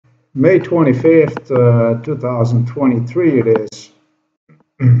May 25th, 2023 it is.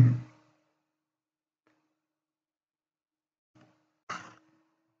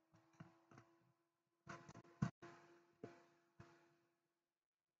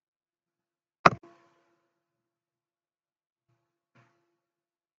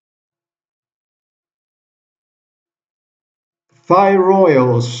 Thai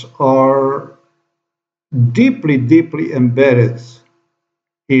royals are deeply, deeply embedded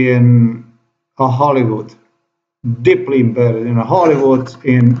in Hollywood, deeply embedded in Hollywood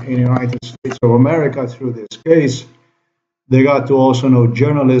in the United States of America through this case. They got to also know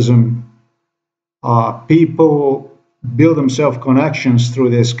journalism. People build themselves connections through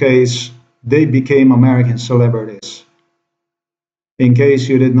this case. They became American celebrities. In case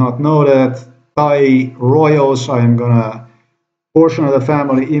you did not know that, Thai royals, I am gonna portion of the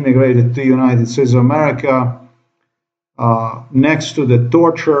family immigrated to the United States of America. Next to the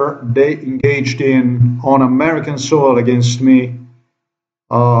torture they engaged in on American soil against me,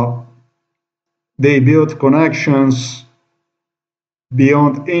 uh, they built connections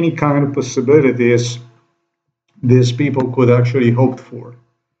beyond any kind of possibilities these people could actually hope for.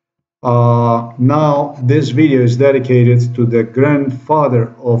 Now, this video is dedicated to the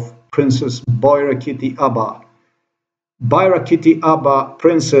grandfather of Princess Boirakiti Abba. Boirakiti Abba,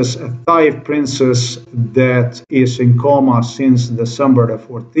 princess, a Thai princess that is in coma since December the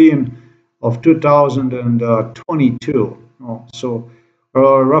 14th of 2022. So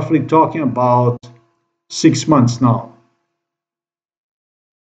roughly talking about 6 months now.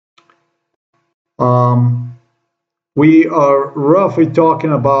 We are roughly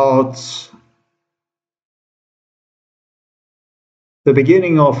talking about the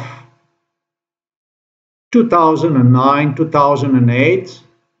beginning of 2009, 2008,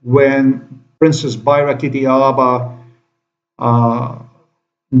 when Princess Bairakiti Abba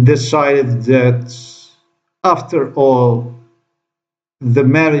decided that after all, the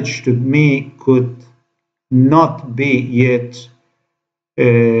marriage to me could not be yet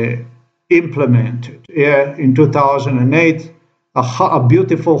implemented. Yeah, in 2008, a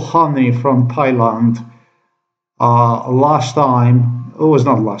beautiful honey from Thailand. Last time, it was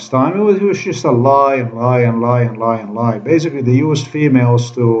not last time, it was just a lie and lie and lie and lie and lie. Basically, they used females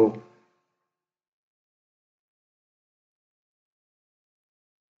to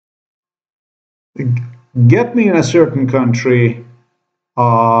get me in a certain country.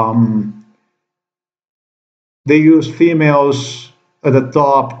 They used females at the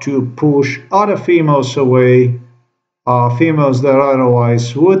top to push other females away, females that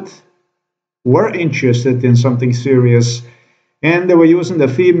otherwise were interested in something serious, and they were using the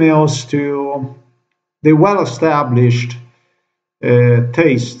females to the well-established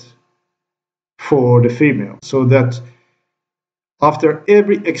taste for the female, so that after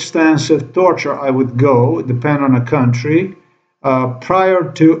every extensive torture I would go, depending on a country,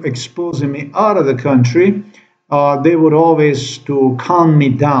 prior to exposing me out of the country, they would always to calm me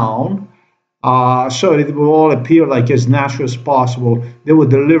down, so it would all appear like as natural as possible. They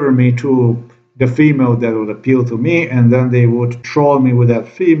would deliver me to the female that would appeal to me, and then they would troll me with that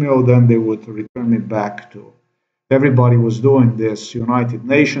female, then they would return me back to. Everybody was doing this. United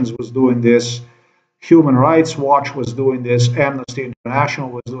Nations was doing this. Human Rights Watch was doing this. Amnesty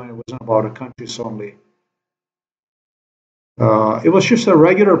International was doing it. It wasn't about the countries only. It was just a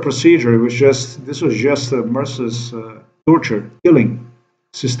regular procedure. This was just a merciless torture, killing,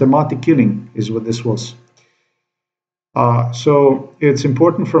 systematic killing is what this was. So it's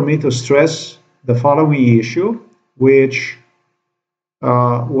important for me to stress the following issue, which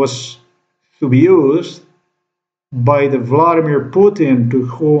was to be used by the Vladimir Putin, to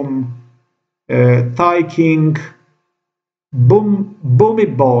whom Thai King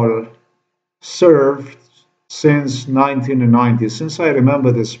Bhumibol served since 1990. Since I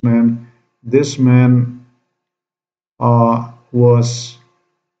remember this man was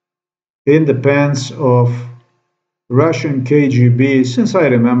in the pants of Russian KGB. Since I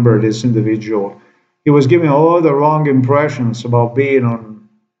remember this individual, he was giving all the wrong impressions about being on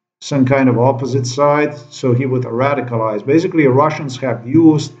some kind of opposite side, so he would radicalize. Basically, Russians have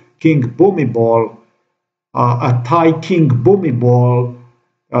used King Bhumibol, a Thai King Bhumibol,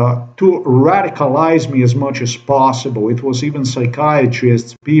 to radicalize me as much as possible. It was even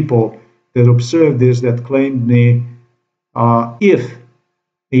psychiatrists, people that observed this, that claimed me, if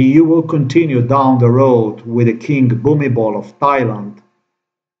you will continue down the road with the King Bhumibol of Thailand,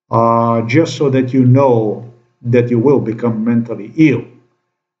 just so that you know that you will become mentally ill.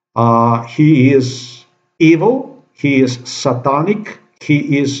 He is evil, he is satanic,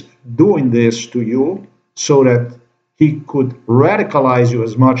 he is doing this to you so that he could radicalize you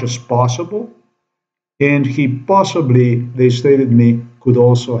as much as possible. And he possibly, they stated me, could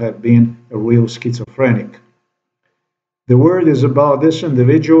also have been a real schizophrenic. The word is about this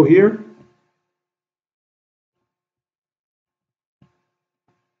individual here.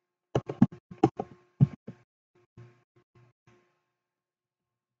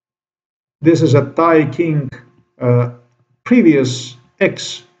 This is a Thai king, previous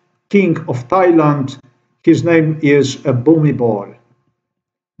ex-king of Thailand. His name is Bhumibol.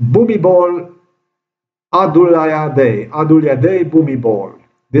 Bhumibol Adulyadej Bhumibol.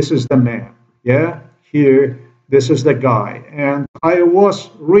 This is the man. Yeah, here, this is the guy. And I was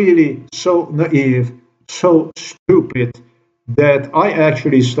really so naive, so stupid that I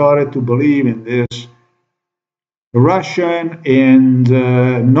actually started to believe in this Russian and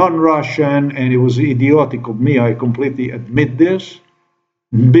non-Russian, and it was idiotic of me. I completely admit this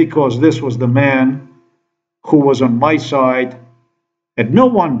because this was the man who was on my side, and no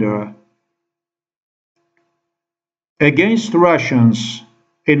wonder against Russians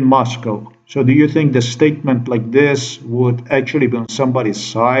in Moscow. So, do you think the statement like this would actually be on somebody's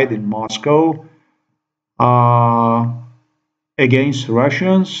side in Moscow against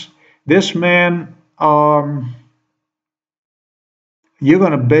Russians? This man. You're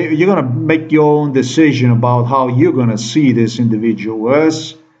gonna make your own decision about how you're gonna see this individual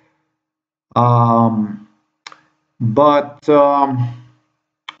as. Um, but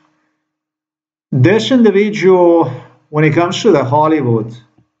this individual, when it comes to the Hollywood,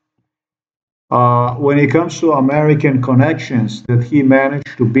 when it comes to American connections that he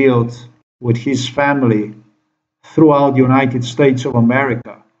managed to build with his family throughout the United States of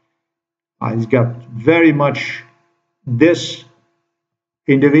America, he's got very much this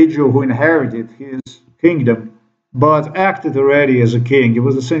individual who inherited his kingdom but acted already as a king. It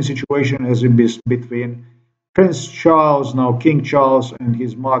was the same situation as in between Prince Charles, now King Charles, and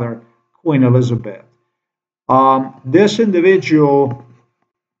his mother, Queen Elizabeth. This individual,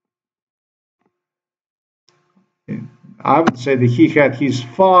 I would say that he had his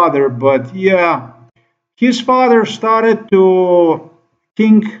father, but yeah, his father started to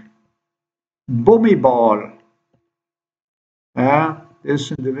King Bhumibol.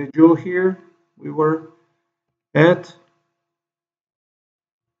 This individual here we were at.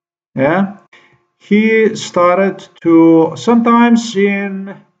 Yeah, he started to sometimes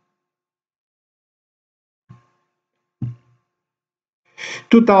in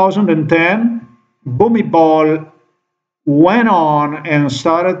 2010, Bhumibol went on and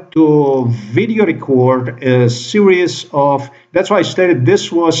started to video record a series of. That's why I stated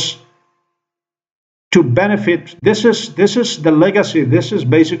this was to benefit. This is the legacy. This is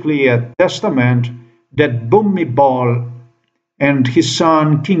basically a testament that Bhumibol and his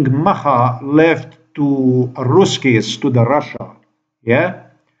son King Maha left to Ruskies, to the Russia. Yeah,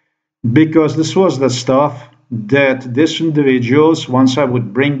 because this was the stuff that these individuals, once I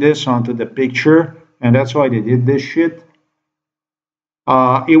would bring this onto the picture, and that's why they did this shit,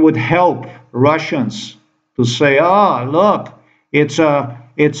 it would help Russians to say, look, it's a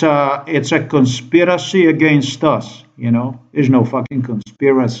conspiracy against us. There's no fucking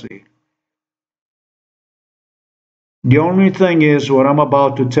conspiracy. The only thing is what I'm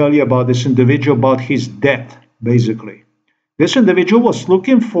about to tell you about this individual, about his death, basically. This individual was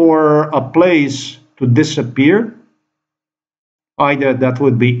looking for a place to disappear. Either that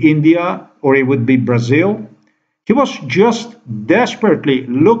would be India or it would be Brazil. He was just desperately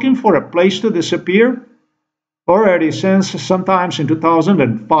looking for a place to disappear already since sometimes in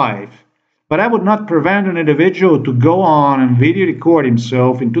 2005. But I would not prevent an individual to go on and video record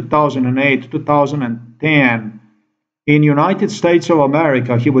himself in 2008, 2010. In United States of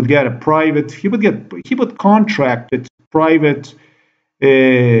America, he would contract with private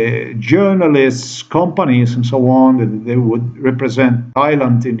journalists, companies, and so on, that they would represent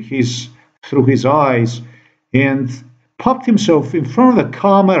Thailand through his eyes, and popped himself in front of the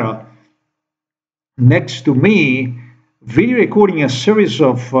camera next to me, video recording a series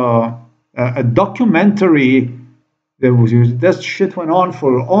of a documentary. That shit went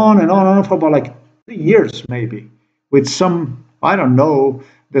on and on for about like 3 years maybe, with some, I don't know,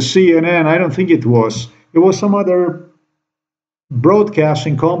 the CNN, I don't think it was some other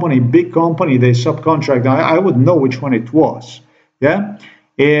broadcasting company, big company, they subcontract. I wouldn't know which one it was. Yeah.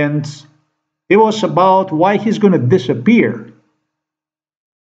 And it was about why he's going to disappear.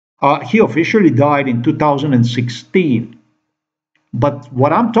 He officially died in 2016. But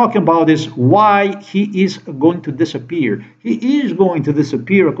what I'm talking about is why he is going to disappear. He is going to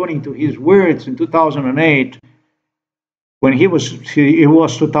disappear, according to his words, in 2008, when it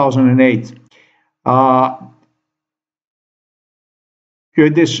was 2008.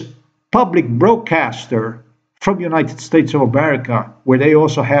 this public broadcaster from United States of America, where they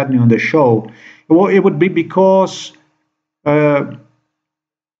also had me on the show. Well, it would be because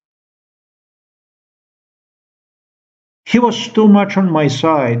he was too much on my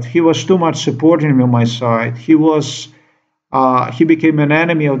side. He was too much supporting me on my side. He became an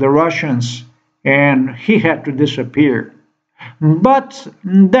enemy of the Russians, and he had to disappear. But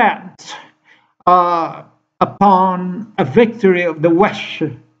that, upon a victory of the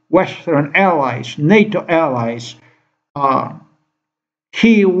Western allies, NATO allies, uh,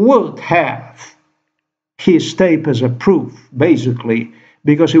 he would have his tape as a proof, basically,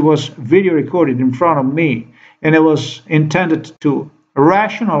 because it was video recorded in front of me, and it was intended to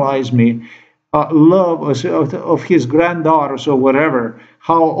rationalize me love of his granddaughters or whatever.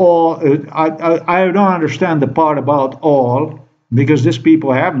 How all I don't understand the part about all, because these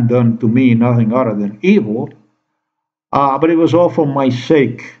people haven't done to me nothing other than evil. But it was all for my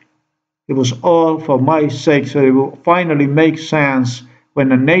sake. It was all for my sake, so it will finally make sense when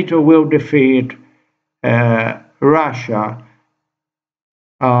the NATO will defeat Russia.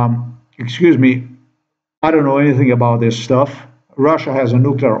 Excuse me, I don't know anything about this stuff. Russia has a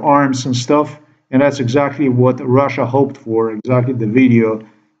nuclear arms and stuff, and that's exactly what Russia hoped for, exactly the video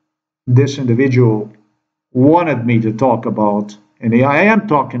this individual wanted me to talk about. And I am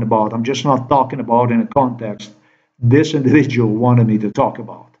talking about, I'm just not talking about in a context this individual wanted me to talk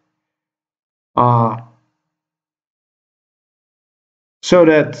about. So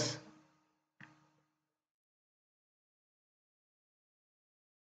that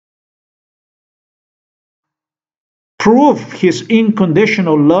prove his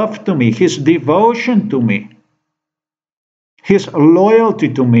unconditional love to me, his devotion to me, his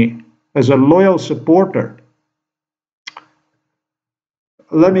loyalty to me as a loyal supporter.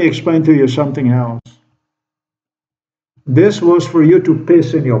 Let me explain to you something else. This was for you to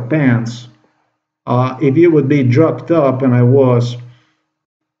piss in your pants. If you would be drugged up, and I was,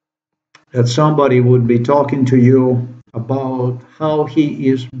 that somebody would be talking to you about how he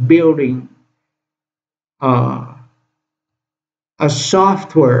is building a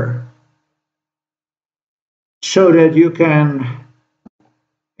software so that you can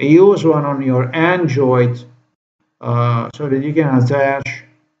use one on your Android, so that you can attach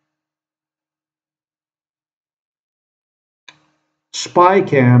spy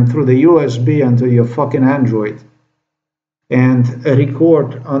cam through the USB onto your fucking Android and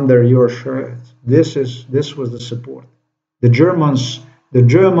record under your shirt. This was the support. The Germans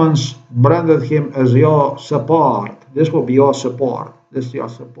branded him as your support. This will be your support. This is your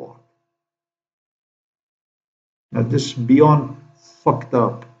support. Now this is beyond fucked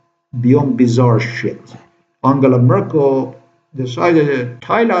up, beyond bizarre shit. Angela Merkel decided that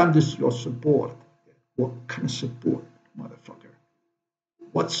Thailand is your support. What kind of support, motherfucker?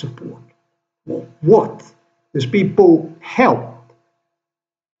 What support? What? These people helped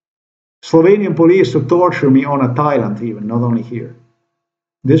Slovenian police to torture me on a Thailand, even, not only here.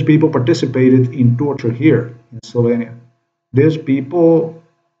 These people participated in torture here in Slovenia. These people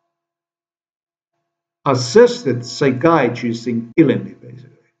assisted psychiatrists in killing me,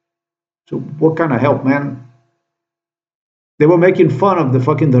 basically. So what kind of help, man? They were making fun of the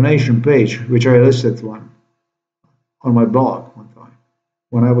fucking donation page, which I listed one on my blog one time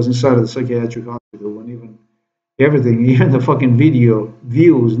when I was inside of the psychiatric hospital, when even everything, even the fucking video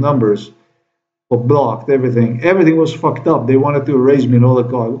views, numbers were blocked, everything was fucked up. They wanted to erase me and all that.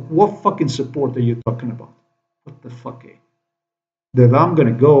 What fucking support are you talking about? What the fuck, eh? That I'm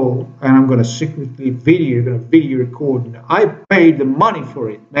gonna go and I'm gonna secretly video record. I paid the money for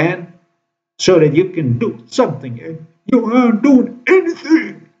it, man, so that you can do something. Eh? You aren't doing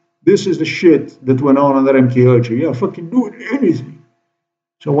anything. This is the shit that went on under MKUltra. You're fucking doing anything.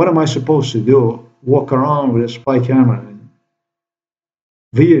 So what am I supposed to do? Walk around with a spy camera and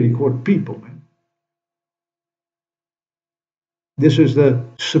video record people, man? This is the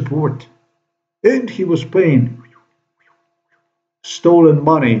support. And he was paying stolen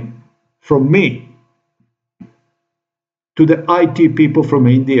money from me to the IT people from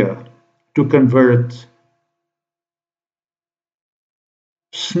India to convert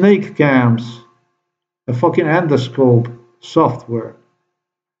snake cams, a fucking endoscope software,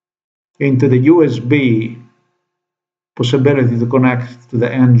 into the USB possibility to connect to the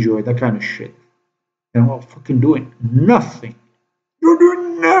Android, that kind of shit. And we're fucking doing nothing. You're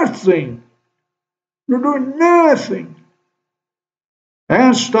doing nothing. You're doing nothing.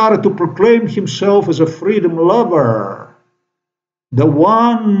 And started to proclaim himself as a freedom lover. The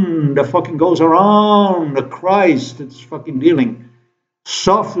one that fucking goes around, the Christ that's fucking dealing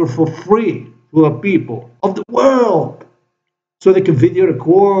software for free to the people of the world. so they can video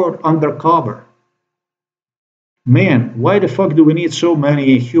record undercover. Man, why the fuck do we need so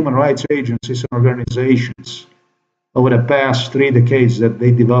many human rights agencies and organizations over the past 3 decades that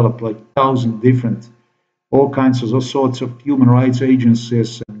they developed like 1,000 different, all sorts of human rights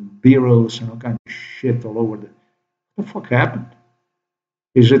agencies and bureaus and all kinds of shit all over the fuck happened?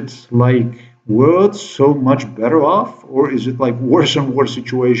 Is it like words so much better off, or is it like worse and worse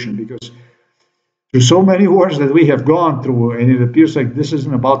situation? Because there's so many wars that we have gone through, and it appears like this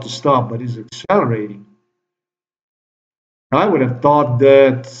isn't about to stop, but it's accelerating. I would have thought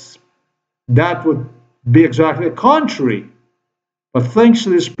that that would be exactly the contrary. But thanks to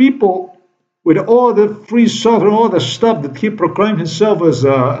these people, with all the free stuff and all the stuff that he proclaimed himself as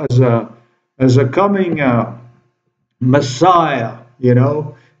a coming Messiah,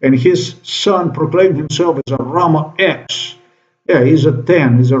 and his son proclaimed himself as a Rama X. Yeah, he's a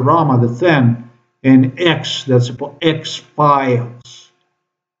 10, he's a Rama the 10, and X, that's about X Files.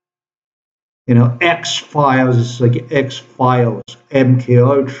 X Files is like X Files, MK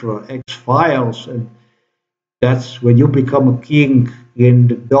Ultra, X Files, and that's when you become a king and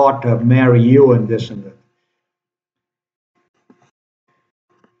the daughter marry you and this and that.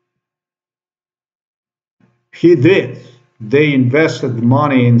 He did. They invested the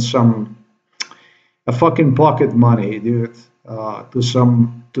money in a fucking pocket money, dude, to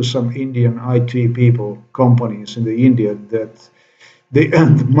some Indian IT people, companies in the India that they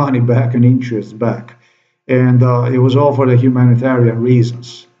earned the money back and interest back, and it was all for the humanitarian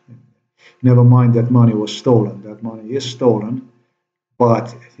reasons. Never mind that money was stolen. That money is stolen,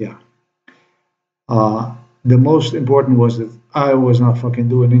 but yeah. The most important was that I was not fucking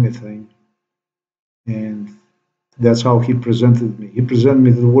doing anything, and that's how he presented me. He presented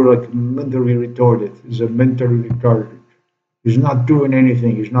me to the world like mentally retarded. He's a mentally retarded. He's not doing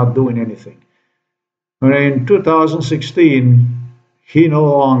anything. He's not doing anything. And in 2016, he no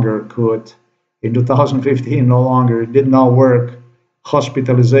longer could. In 2015, no longer. It did not work.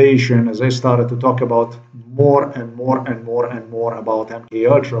 Hospitalization, as I started to talk about more and more and more and more about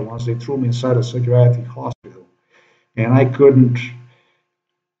MK Ultra once they threw me inside a psychiatric hospital. And I couldn't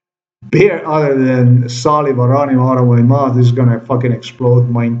bear other than saliva running out of my mouth. This is gonna fucking explode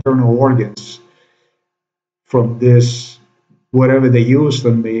my internal organs from this whatever they used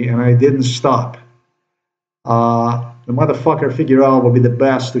on me, and I didn't stop. The motherfucker figured out what would be the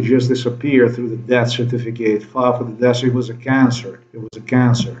best to just disappear through the death certificate, file for the death. It was a cancer. It was a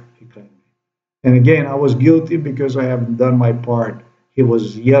cancer, he claimed. And again, I was guilty because I haven't done my part. He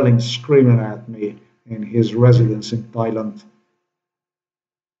was yelling, screaming at me in his residence in Thailand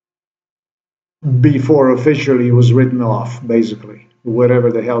before officially he was written off, basically,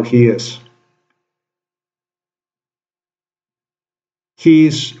 whatever the hell he is.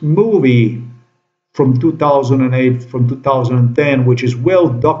 His movie from 2008, from 2010, which is well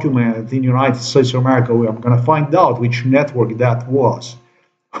documented in the United States of America, where I'm going to find out which network that was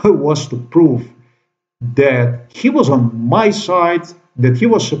to prove that he was on my side, that he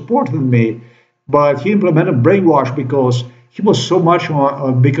was supporting me, but he implemented brainwash because he was so much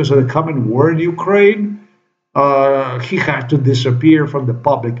because of the coming war in Ukraine. He had to disappear from the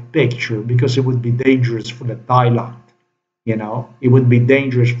public picture because it would be dangerous for the Thailand. It would be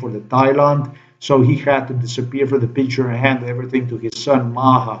dangerous for the Thailand. So he had to disappear from the picture and hand everything to his son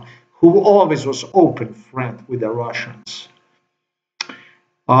Maha, who always was open friend with the Russians.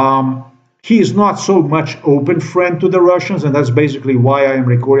 He is not so much open friend to the Russians, and that's basically why I am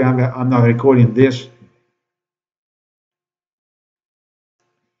recording. I'm not recording this.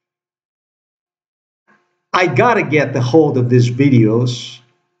 I gotta get the hold of these videos,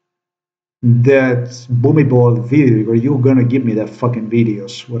 that Bhumibol video, where you're gonna give me that fucking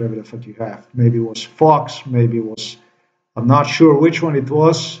videos, whatever the fuck you have. Maybe it was Fox, maybe it was, I'm not sure which one it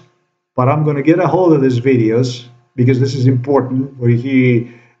was, but I'm gonna get a hold of these videos because this is important, where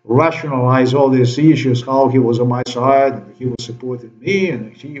he rationalized all these issues, how he was on my side, and he was supporting me,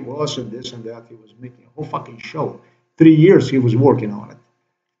 and he was, and this and that. He was making a whole fucking show. 3 years he was working on it.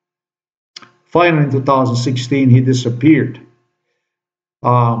 Finally, in 2016, he disappeared.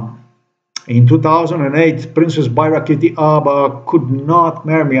 In 2008, Princess Bayrakiti Aba could not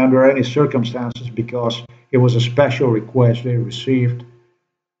marry me under any circumstances because it was a special request they received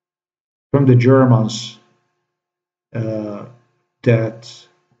from the Germans that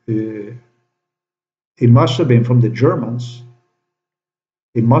it must have been from the Germans.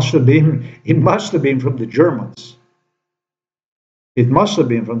 It must have been from the Germans. It must have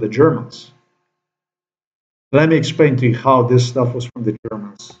been from the Germans. Let me explain to you how this stuff was from the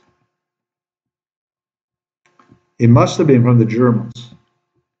Germans. It must have been from the Germans.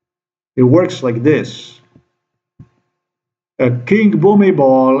 It works like this. King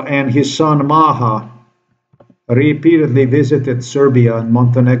Bhumibol and his son Maha repeatedly visited Serbia and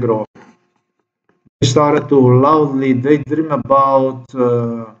Montenegro. They started to loudly daydream about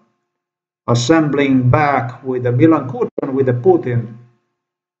assembling back with the Milan Kutan, with the Putin,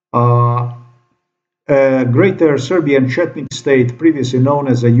 uh, a greater Serbian Chetnik state previously known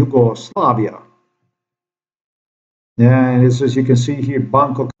as a Yugoslavia. And as you can see here,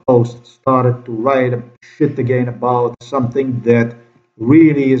 Bangkok Post started to write shit again about something that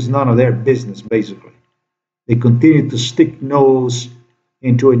really is none of their business, basically. They continue to stick nose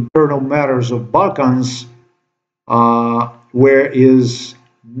into internal matters of Balkans, where is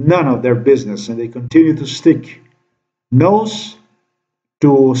none of their business, and they continue to stick nose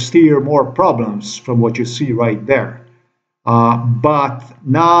to steer more problems from what you see right there. But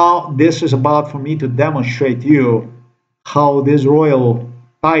now this is about for me to demonstrate you how this royal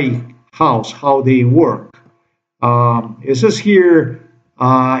Thai house, how they work. It says here,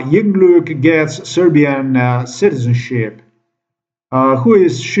 Yingluck gets Serbian citizenship. Who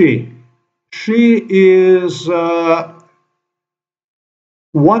is she? She is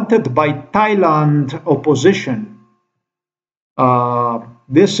wanted by Thailand opposition.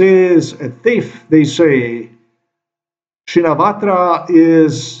 This is a thief, they say. Shinawatra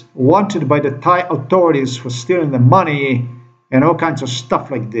is wanted by the Thai authorities for stealing the money and all kinds of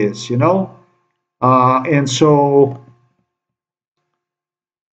stuff like this, you know? And so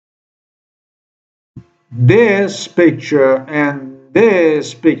this picture and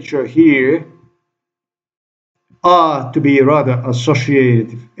this picture here are to be rather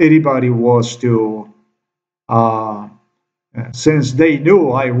associated if anybody was to uh, since they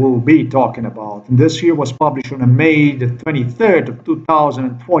knew I will be talking about. And this here was published on May the 23rd of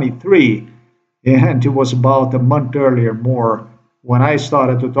 2023, and it was about a month earlier more when I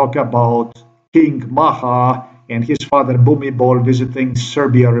started to talk about King Maha and his father Bhumibol visiting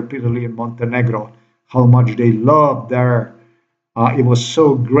Serbia repeatedly in Montenegro, how much they loved there. It was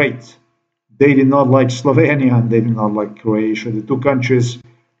so great. They did not like Slovenia and they did not like Croatia. The two countries,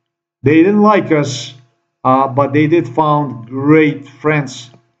 they didn't like us, but they did found great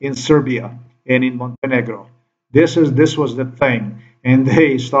friends in Serbia and in Montenegro. This was the thing, and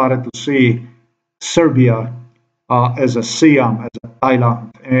they started to see Serbia as a Siam, as a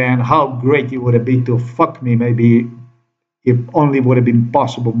Thailand, and how great it would have been to fuck me maybe if only would have been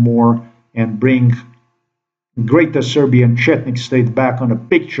possible more and bring greater Serbian Chetnik state back on the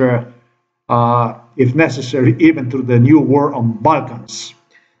picture, if necessary, even through the new war on Balkans.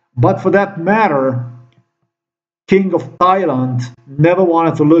 But for that matter, King of Thailand never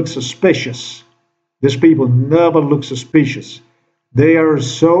wanted to look suspicious. These people never look suspicious. They are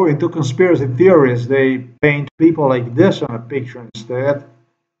so into conspiracy theories, they paint people like this on a picture instead.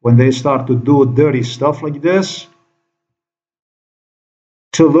 When they start to do dirty stuff like this,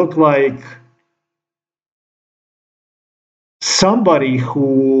 to look like somebody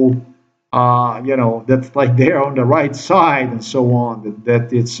who, that's like they're on the right side and so on.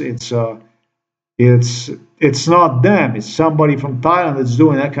 That it's not them. It's somebody from Thailand that's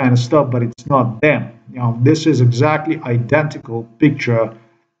doing that kind of stuff, but it's not them. This is exactly identical picture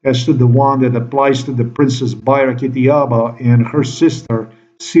as to the one that applies to the Princess Bayrakitiaba and her sister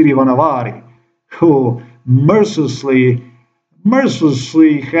Siri Vanavari, who mercilessly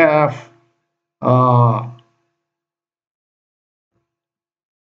have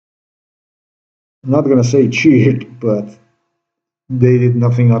I'm not going to say cheated, but they did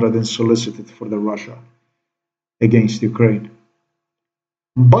nothing other than solicited for the Russia against Ukraine.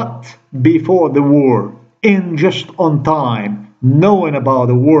 But before the war, in just on time, knowing about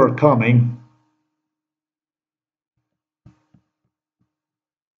the war coming,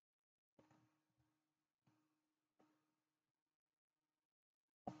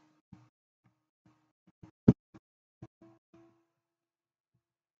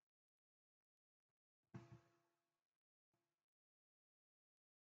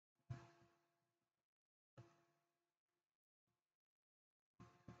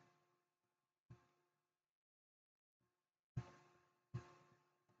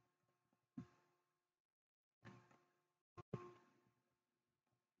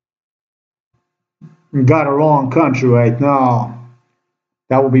 got a wrong country right now.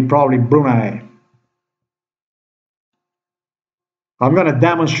 That would be probably Brunei. I'm going to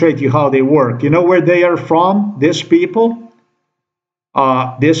demonstrate you how they work. You know where they are from? These people,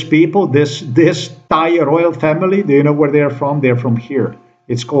 this Thai royal family. Do you know where they are from? They're from here.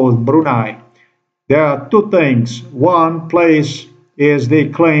 It's called Brunei. There are two things. One place is they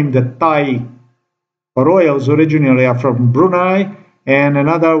claim that Thai royals originally are from Brunei, and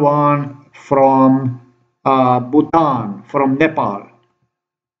another one from Bhutan, from Nepal.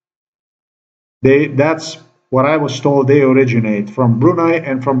 That's what I was told they originate from Brunei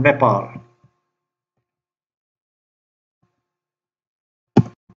and from Nepal.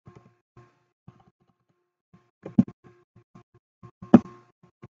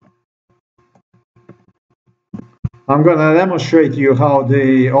 I'm going to demonstrate you how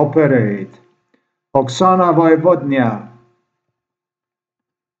they operate. Oksana Voivodnya,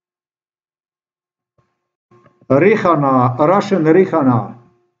 Rikhana, Russian Rikhana.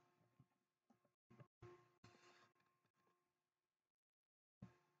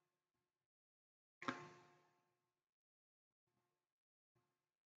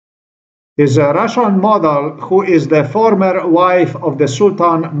 Is a Russian model who is the former wife of the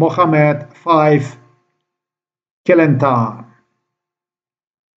Sultan Mohammed V Kelantan.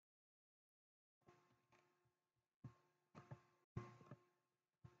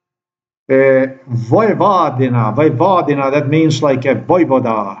 Voivodina, that means like a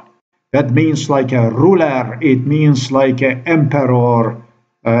voivoda. That means like a ruler. It means like an emperor,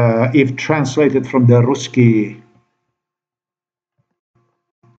 if translated from the Ruski.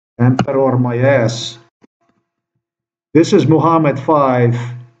 Emperor, my ass. This is Muhammad V.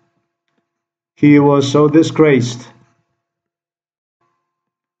 He was so disgraced,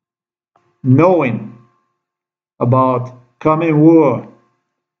 knowing about coming war,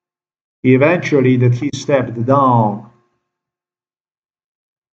 eventually that he stepped down.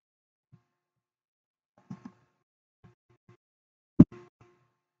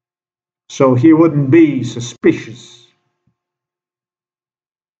 So he wouldn't be suspicious.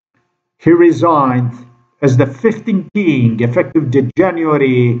 He resigned as the 15th king effective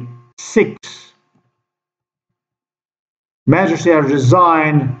January 6. Majesty has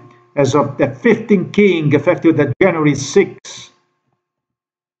resigned as of the 15th king effective January 6.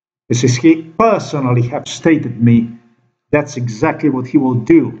 This is he personally have stated me that's exactly what he will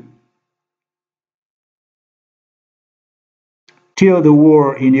do till the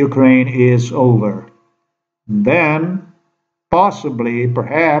war in Ukraine is over. Then, possibly,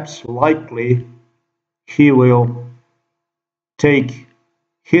 perhaps, likely, he will take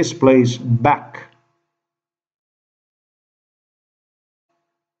his place back.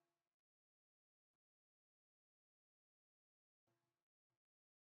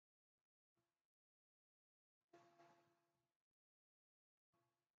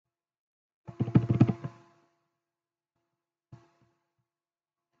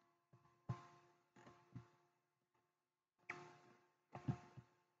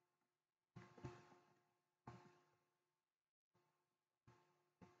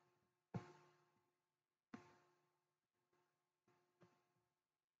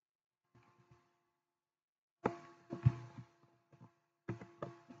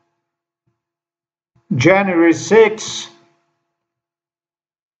 January 6,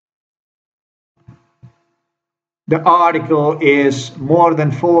 the article is more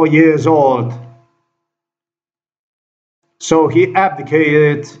than 4 years old. So he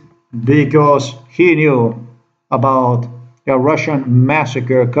abdicated because he knew about a Russian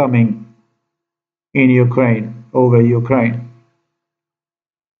massacre coming in Ukraine, over Ukraine.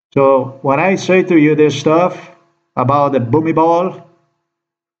 So when I say to you this stuff about the Bhumibol,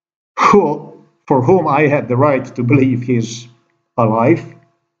 for whom I had the right to believe he's alive,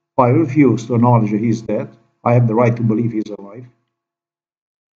 I refuse to acknowledge that he's dead. I have the right to believe he's alive.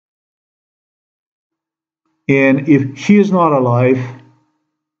 And if he is not alive,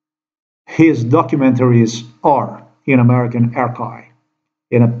 his documentaries are in American archive,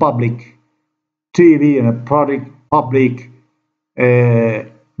 in a public TV, in a public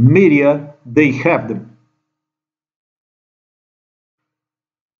media, they have them.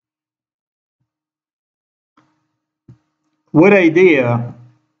 With the idea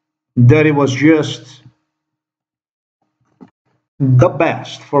that it was just the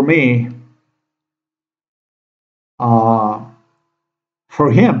best for me, uh,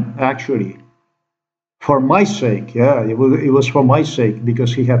 for him actually, for my sake. Yeah, it was for my sake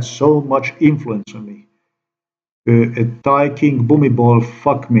because he had so much influence on me. Thai King Bhumibol,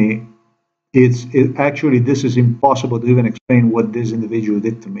 fuck me. Actually, this is impossible to even explain what this individual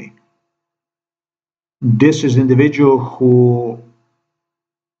did to me. This is an individual who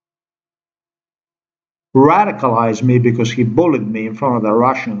radicalized me because he bullied me in front of the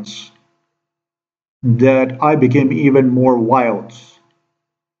Russians, that I became even more wild.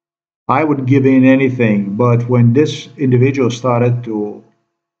 I would give in anything, but when this individual started to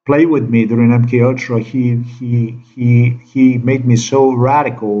play with me during MK Ultra, he made me so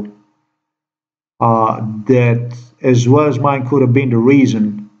radical that as well as mine could have been the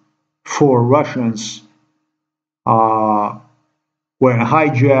reason for Russians uh, were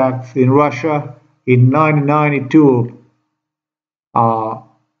hijacked in Russia in 1992. Uh,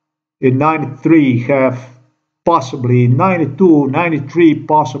 in 93 have possibly, 92, 93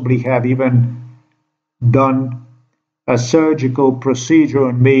 possibly have even done a surgical procedure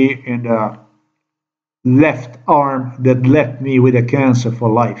on me in the left arm that left me with a cancer for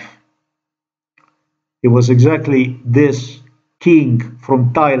life. It was exactly this king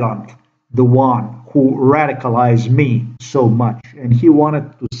from Thailand, the one who radicalized me so much. And he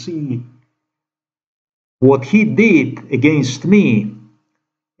wanted to see what he did against me,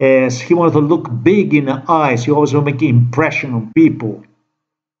 as he wanted to look big in the eyes. He always wanted to make an impression on people.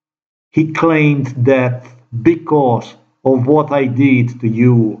 He claimed that because of what I did to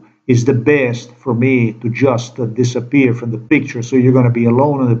you is the best for me to just disappear from the picture. So you're going to be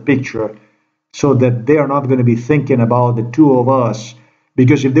alone in the picture, so that they're not going to be thinking about the two of us.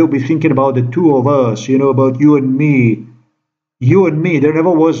 Because if they'll be thinking about the two of us, about you and me, there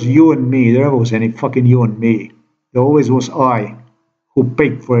never was you and me. There never was any fucking you and me. There always was I who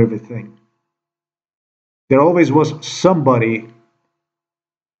paid for everything. There always was somebody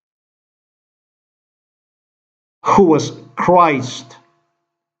who was Christ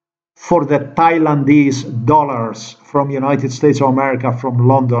for the Thailandese dollars from United States of America, from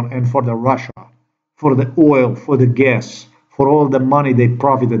London, and for the Russia, for the oil, for the gas, for all the money they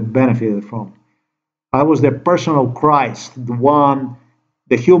profited, benefited from. I was their personal Christ, the one,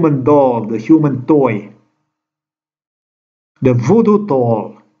 the human doll, the human toy, the voodoo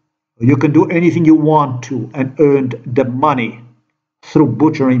doll. You can do anything you want to and earn the money through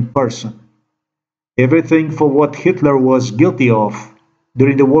butchering person. Everything for what Hitler was guilty of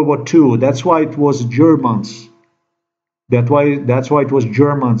during the World War II. That's why it was Germans. That's why it was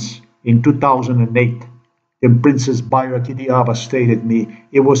Germans in 2008. And Princess Bayrakitiava stated me.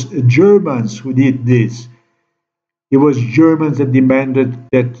 It was Germans who did this. It was Germans that demanded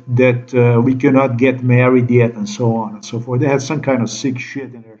that we cannot get married yet, and so on and so forth. They had some kind of sick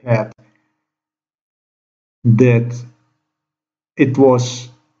shit in their head that it was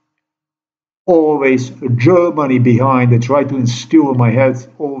always Germany behind. They tried to instill in my head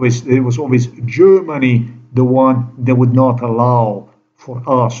always it was always Germany the one that would not allow for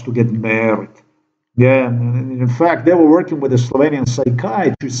us to get married. Yeah, and in fact, they were working with the Slovenian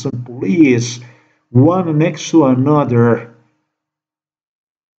psychiatrists and police, one next to another,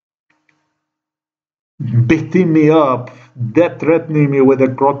 beating me up, death threatening me with the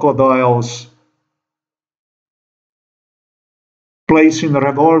crocodiles, placing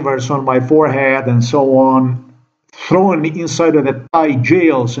revolvers on my forehead and so on, throwing me inside of the Thai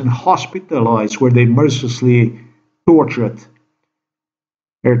jails and hospitalized where they mercilessly tortured.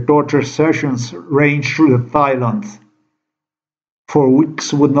 Their torture sessions ranged through the Thailand. For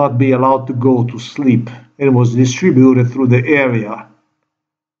weeks would not be allowed to go to sleep. It was distributed through the area,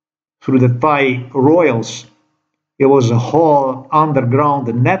 through the Thai royals. It was a whole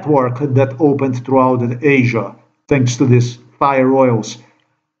underground network that opened throughout Asia, thanks to these Thai royals.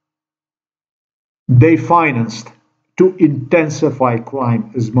 They financed to intensify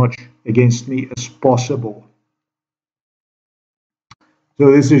crime as much against me as possible.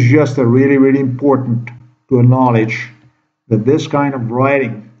 So this is just a really, really important to acknowledge that this kind of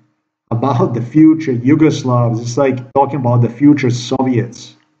writing about the future Yugoslavs is like talking about the future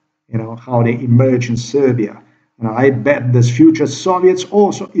Soviets, how they emerge in Serbia. And I bet these future Soviets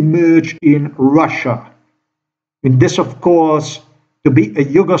also emerge in Russia. And this, of course, to be a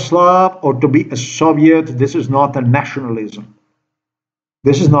Yugoslav or to be a Soviet, this is not a nationalism.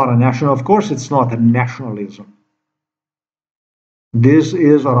 This is not a national, of course, it's not a nationalism. This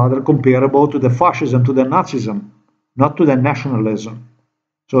is rather comparable to the fascism, to the Nazism, not to the nationalism.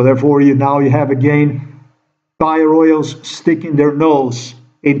 So therefore, now you have again Thai royals sticking their nose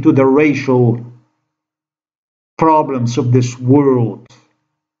into the racial problems of this world,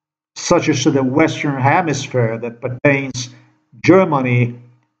 such as to the Western Hemisphere that pertains Germany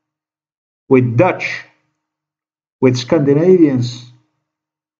with Dutch, with Scandinavians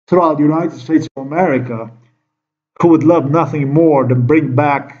throughout the United States of America, who would love nothing more than bring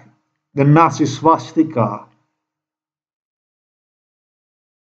back the Nazi swastika,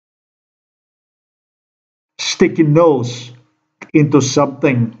 sticking nose into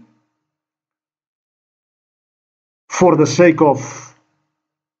something for the sake of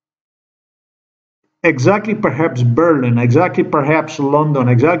exactly perhaps Berlin, exactly perhaps London,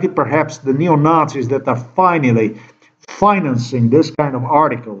 exactly perhaps the neo-Nazis that are finally financing this kind of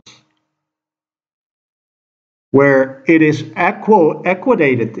articles, where it is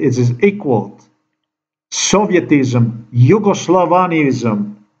equated, it is equaled. Sovietism,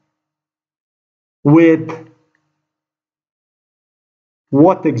 Yugoslavism with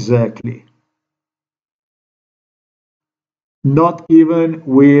What exactly? Not even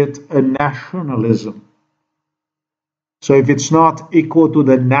with a nationalism. So if it's not equal to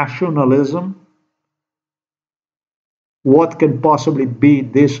the nationalism, what can possibly be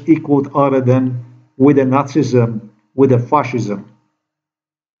this equal other than with the Nazism, with the fascism?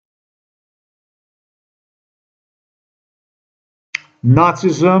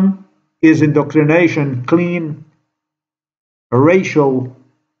 Nazism is indoctrination, clean, racial,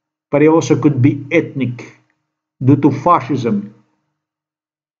 but it also could be ethnic due to fascism,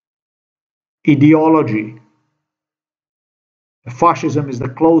 ideology. Fascism is the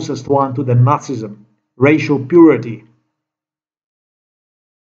closest one to the Nazism, racial purity.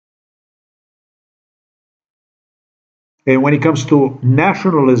 And when it comes to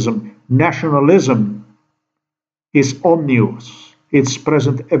nationalism, nationalism is omnious. It's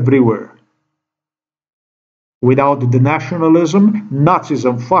present everywhere. Without the nationalism,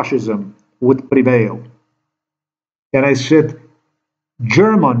 Nazism, fascism would prevail. And I said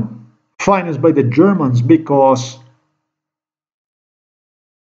German, financed by the Germans, because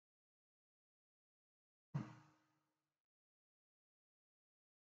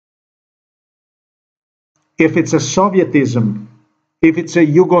if it's a Sovietism, if it's a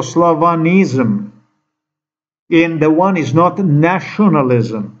Yugoslavism, and the one is not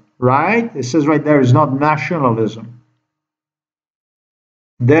nationalism, right? It says right there is not nationalism.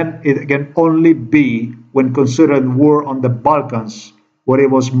 Then it can only be when considered war on the Balkans, where it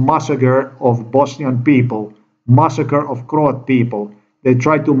was massacre of Bosnian people, massacre of Croat people. They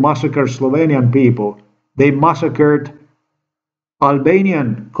tried to massacre Slovenian people. They massacred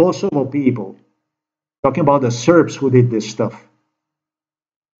Albanian, Kosovo people. Talking about the Serbs who did this stuff.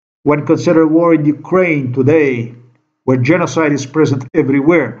 When considered war in Ukraine today, where genocide is present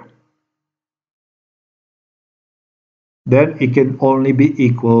everywhere, then it can only be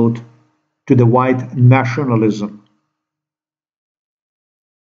equaled to the white nationalism.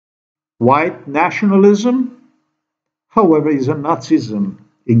 White nationalism, however, is a Nazism,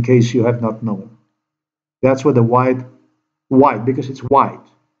 in case you have not known. That's what the white, because it's white.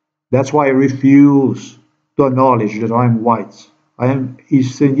 That's why I refuse to acknowledge that I'm white. I am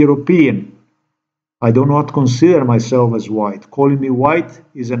Eastern European. I do not consider myself as white. Calling me white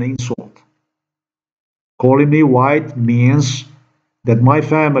is an insult. Calling me white means that my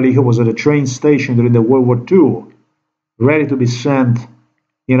family, who was at a train station during the World War II, ready to be sent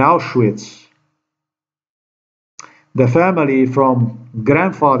in Auschwitz, the family from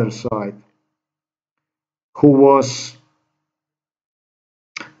grandfather's side, who was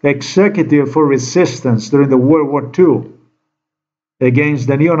executive for resistance during the World War II against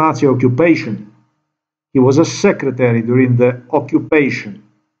the neo-Nazi occupation. He was a secretary during the occupation,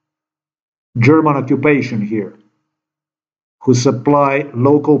 German occupation here, who supplied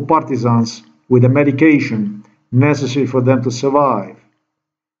local partisans with the medication necessary for them to survive.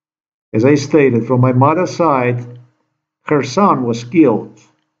 As I stated, from my mother's side, her son was killed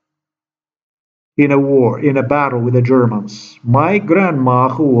in a war, in a battle with the Germans. My grandma,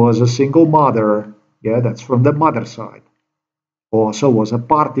 who was a single mother, yeah, that's from the mother side, also was a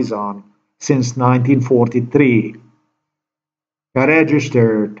partisan since 1943.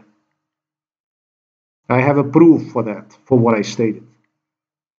 Registered. I have a proof for that, for what I stated.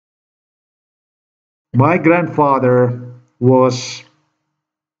 My grandfather was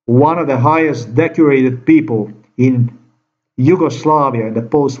one of the highest decorated people in Yugoslavia in the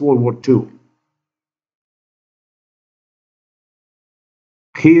post-World War II.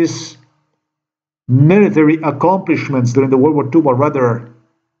 His military accomplishments during the World War II were rather,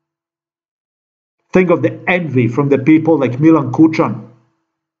 think of the envy from the people like Milan Kučan,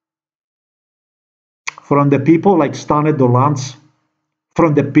 from the people like Stane Dolanc,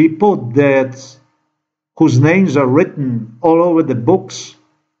 from the people whose names are written all over the books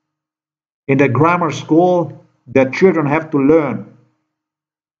in the grammar school that children have to learn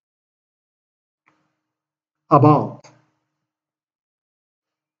about.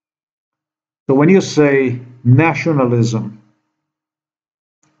 So when you say nationalism,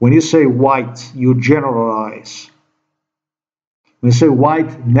 when you say white, you generalize. When you say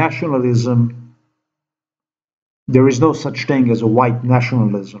white nationalism, there is no such thing as a white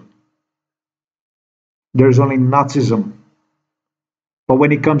nationalism. There is only Nazism. But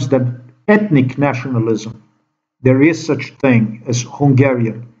when it comes to ethnic nationalism, there is such thing as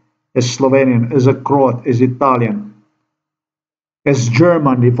Hungarian, as Slovenian, as a Croat, as Italian, as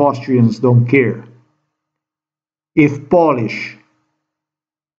German if Austrians don't care, if Polish,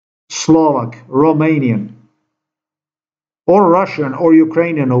 Slovak, Romanian, or Russian or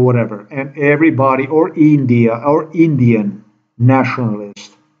Ukrainian or whatever, and everybody, or India or Indian,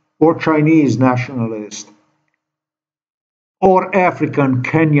 nationalist, or Chinese nationalist, or African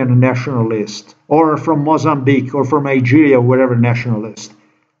Kenyan nationalist, or from Mozambique or from Nigeria, whatever nationalist.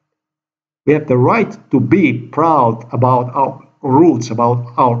 We have the right to be proud about our roots, about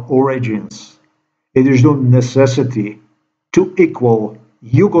our origins. It is no necessity to equal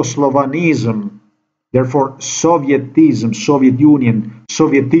Yugoslavism, therefore Sovietism, Soviet Union,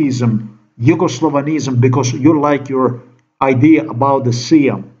 Sovietism, Yugoslavism, because you like your idea about the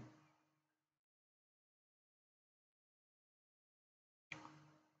Siam.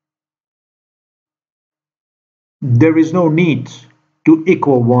 There is no need to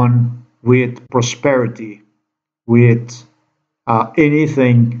equal one with prosperity, with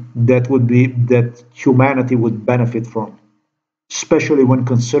anything that would be that humanity would benefit from, especially when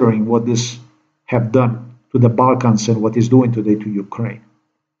considering what this have done to the Balkans and what is doing today to Ukraine.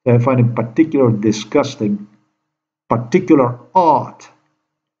 I find it particularly disgusting, particular odd,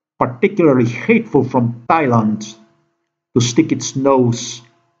 particularly hateful from Thailand to stick its nose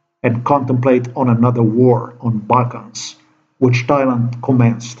and contemplate on another war on Balkans, which Thailand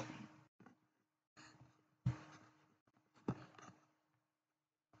commenced.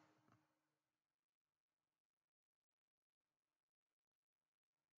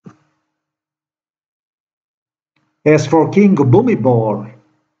 As for King Bhumibol,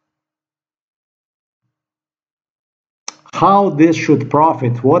 how this should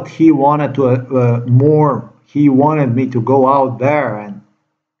profit, what he wanted to more, he wanted me to go out there and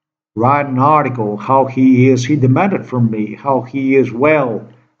write an article, how he is, he demanded from me, how he is well,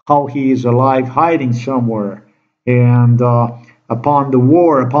 how he is alive, hiding somewhere. And upon the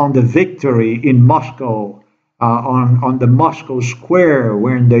war, upon the victory in Moscow, on the Moscow Square,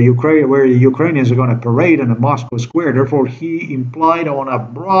 where the Ukrainians are going to parade in the Moscow Square. Therefore, he implied on a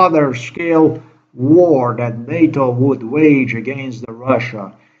broader scale war that NATO would wage against the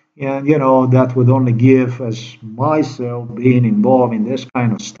Russia. And that would only give, as myself being involved in this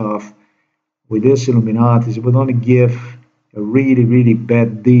kind of stuff with this Illuminatis, it would only give a really, really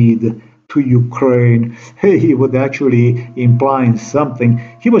bad deed to Ukraine. He would actually imply something.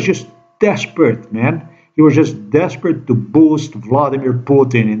 He was just desperate, man. He was just desperate to boost Vladimir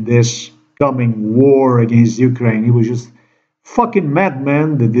Putin in this coming war against Ukraine. He was just fucking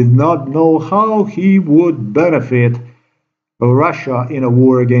madman that did not know how he would benefit Russia in a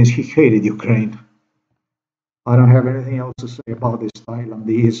war against. He hated Ukraine. I don't have anything else to say about this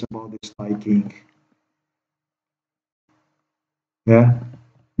Thailandese, about this Thai king. Yeah.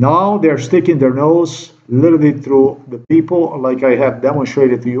 Now they're sticking their nose literally through the people, like I have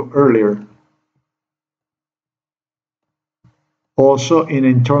demonstrated to you earlier. Also in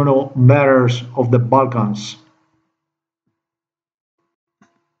internal matters of the Balkans.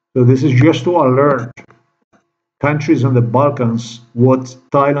 So this is just to alert countries in the Balkans what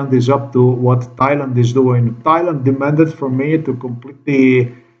Thailand is up to, what Thailand is doing. Thailand demanded from me to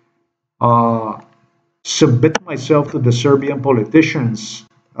completely uh, submit myself to the Serbian politicians,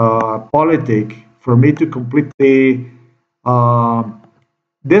 for me to completely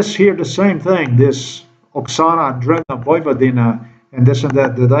this here the same thing. This Oksana Andreevna Vojvodina and this and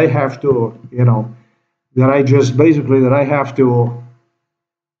that that I have to, that I just basically that I have to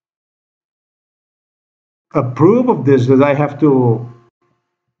approve of this, that I have to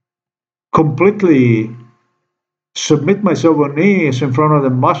completely submit myself on knees in front of the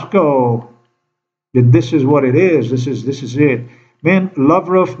Moscow. That this is what it is. This is it. Man,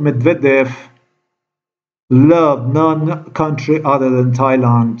 Lavrov, Medvedev love none country other than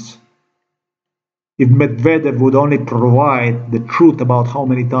Thailand. If Medvedev would only provide the truth about how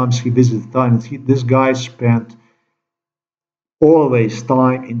many times he visited Thailand, this guy spent always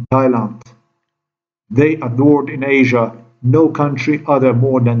time in Thailand. They adored in Asia no country other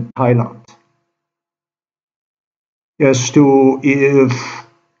more than Thailand. As to if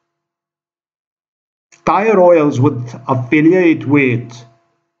Thai royals would affiliate with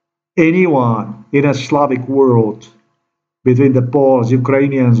anyone in a Slavic world, between the Poles,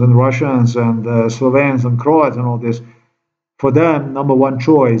 Ukrainians, and Russians, and Slovenes, and Croats, and all this, for them, number one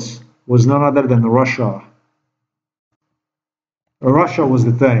choice was none other than Russia. Russia was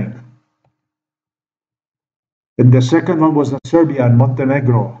the thing. And the second one was Serbia and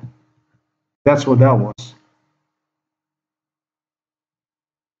Montenegro. That's what that was.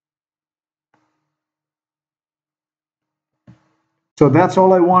 So that's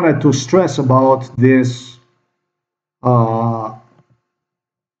all I wanted to stress about this. Uh,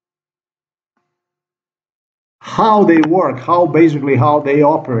 how they work, how they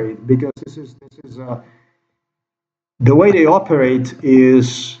operate, because this is the way they operate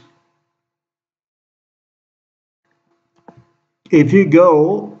is if you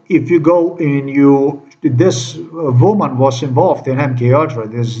go and this woman was involved in MK Ultra.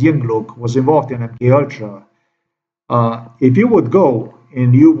 This Yingluck was involved in MK Ultra. If you would go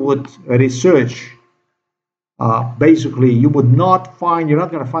and you would research, basically, you're not going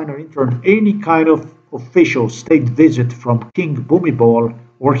to find on internet any kind of official state visit from King Bhumibol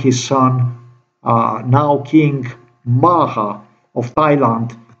or his son, now King Maha of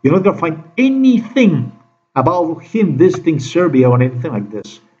Thailand. You're not going to find anything about him visiting Serbia or anything like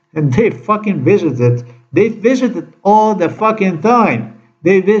this. And they fucking visited. They visited all the fucking time.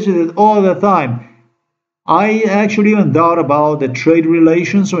 They visited all the time. I actually even doubt about the trade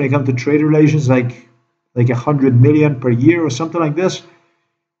relations when it comes to trade relations, like 100 million per year or something like this.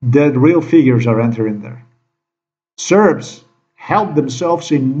 The real figures are entering there. Serbs helped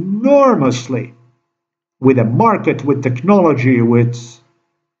themselves enormously with a market, with technology, with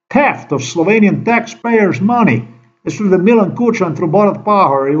theft of Slovenian taxpayers' money. It's through the Milan Kucha and through Borat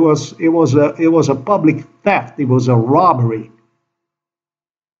Pahor. It was a public theft. It was a robbery.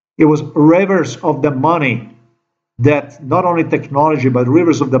 It was rivers of the money that not only technology but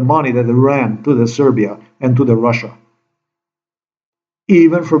rivers of the money that ran to the Serbia and to the Russia,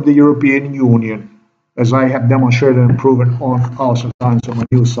 even from the European Union, as I have demonstrated and proven on House of Times on my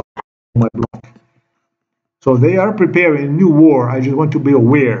news site, on my blog. So they are preparing a new war. I just want to be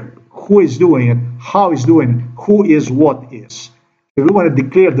aware who is doing it, how is doing it, who is what is. If we want to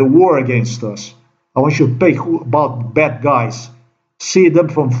declare the war against us, I want you to pay about bad guys. See them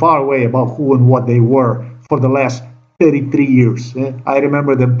from far away about who and what they were for the last 33 years. I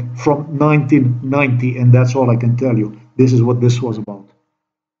remember them from 1990, and that's all I can tell you. This is what this was about.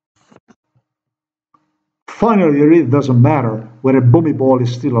 Finally, it really doesn't matter whether Bhumibol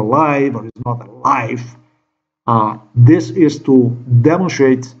is still alive or is not alive. This is to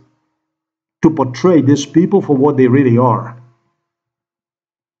demonstrate, to portray these people for what they really are.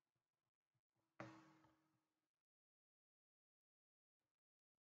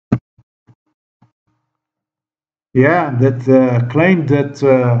 Yeah, that claimed that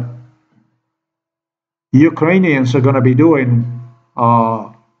Ukrainians are going to be doing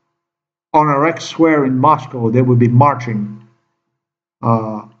on a Rex Square in Moscow. They will be marching.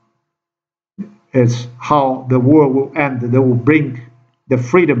 Uh, it's how the war will end. They will bring the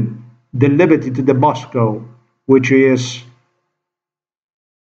freedom, the liberty to the Moscow, which is,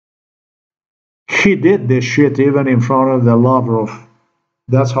 he did this shit even in front of the Lavrov.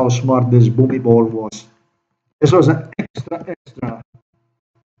 That's how smart this Bhumibol was. This was an extra,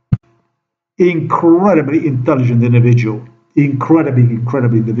 incredibly intelligent individual. Incredibly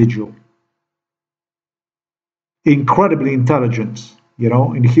individual. Incredibly intelligent. You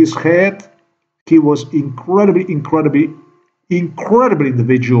know, in his head, he was incredibly individual, incredibly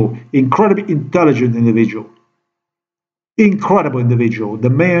intelligent individual. Incredible individual.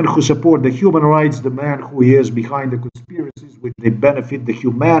 The man who supports the human rights, the man who is behind the conspiracies which they benefit the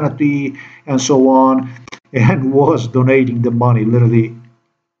humanity and so on, and was donating the money literally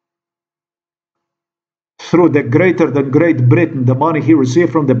through the greater than Great Britain. The money he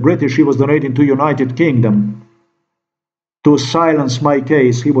received from the British, he was donating to United Kingdom. To silence my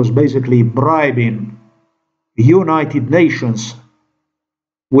case, he was basically bribing United Nations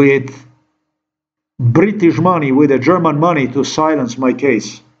with British money, with the German money, to silence my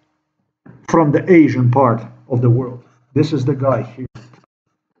case from the Asian part of the world. This is the guy here.